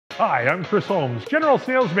Hi, I'm Chris Holmes, General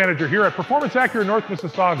Sales Manager here at Performance Acura North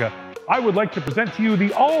Mississauga. I would like to present to you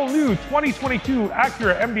the all-new 2022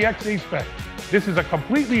 Acura MDX A-Spec. This is a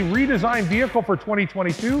completely redesigned vehicle for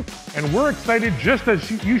 2022, and we're excited just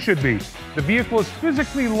as you should be. The vehicle is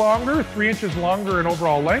physically longer, 3 inches longer in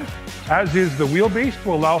overall length, as is the wheelbase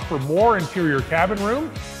to allow for more interior cabin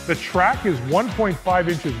room. The track is 1.5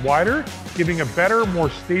 inches wider, giving a better,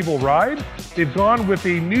 more stable ride. They've gone with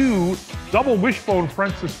a new double wishbone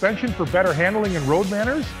front suspension for better handling and road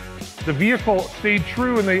manners. The vehicle stayed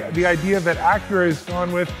true in the idea that Acura has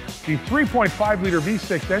gone with the 3.5-liter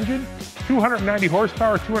V6 engine, 290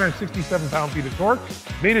 horsepower, 267 pound-feet of torque,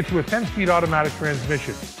 made it to a 10-speed automatic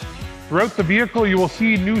transmission. Throughout the vehicle, you will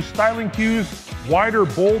see new styling cues, wider,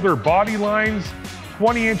 bolder body lines,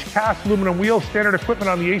 20-inch cast aluminum wheels, standard equipment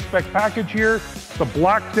on the A-Spec package here, the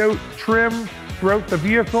blacked-out trim throughout the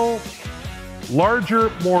vehicle, larger,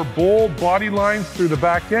 more bold body lines through the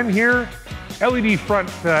back end here, LED front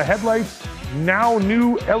headlights, now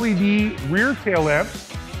new LED rear tail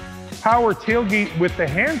lamps, power tailgate with the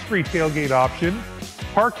hands-free tailgate option,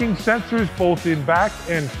 parking sensors both in back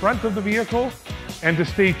and front of the vehicle, and to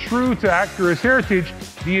stay true to Acura's heritage,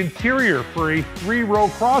 the interior for a 3-row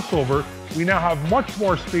crossover, we now have much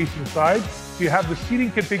more space inside, so you have the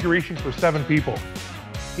seating configuration for 7 people.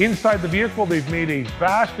 Inside the vehicle, they've made a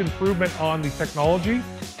vast improvement on the technology.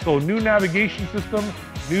 So new navigation system,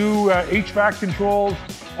 new HVAC controls,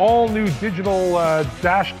 all new digital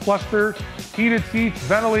dash cluster, heated seats,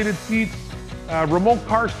 ventilated seats, remote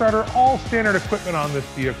car starter, all standard equipment on this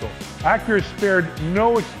vehicle. Acura spared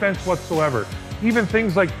no expense whatsoever. Even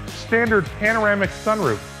things like standard panoramic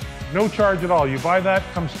sunroof, no charge at all. You buy that,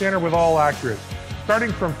 comes standard with all Acuras.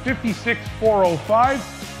 Starting from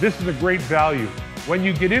 $56,405, this is a great value. When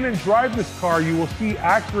you get in and drive this car, you will see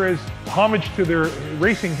Acura's homage to their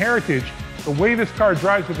racing heritage. The way this car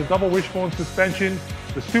drives with the double wishbone suspension,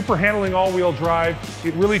 the super handling all-wheel drive,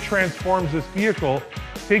 it really transforms this vehicle.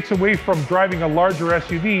 Takes away from driving a larger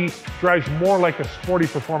SUV, drives more like a sporty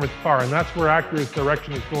performance car, and that's where Acura's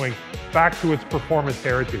direction is going, back to its performance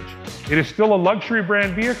heritage. It is still a luxury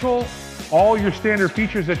brand vehicle, all your standard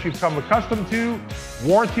features that you've come accustomed to.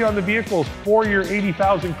 Warranty on the vehicle is 4-year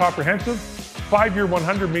 80,000 comprehensive, 5-year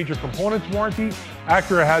 100 major components warranty.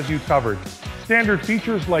 Acura has you covered. Standard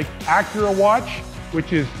features like Acura Watch,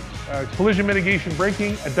 which is collision mitigation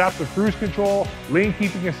braking, adaptive cruise control, lane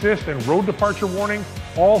keeping assist, and road departure warning,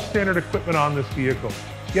 all standard equipment on this vehicle.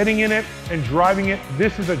 Getting in it and driving it,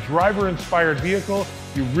 this is a driver-inspired vehicle.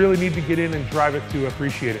 You really need to get in and drive it to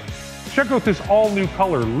appreciate it. Check out this all-new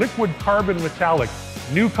color, liquid carbon metallic,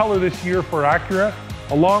 new color this year for Acura,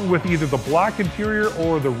 along with either the black interior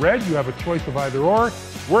or the red. You have a choice of either or.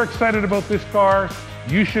 We're excited about this car.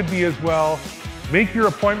 You should be as well. Make your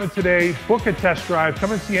appointment today, book a test drive,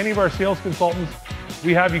 come and see any of our sales consultants.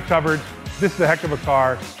 We have you covered. This is a heck of a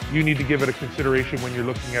car. You need to give it a consideration when you're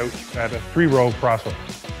looking out at a 3-row crossover.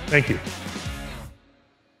 Thank you.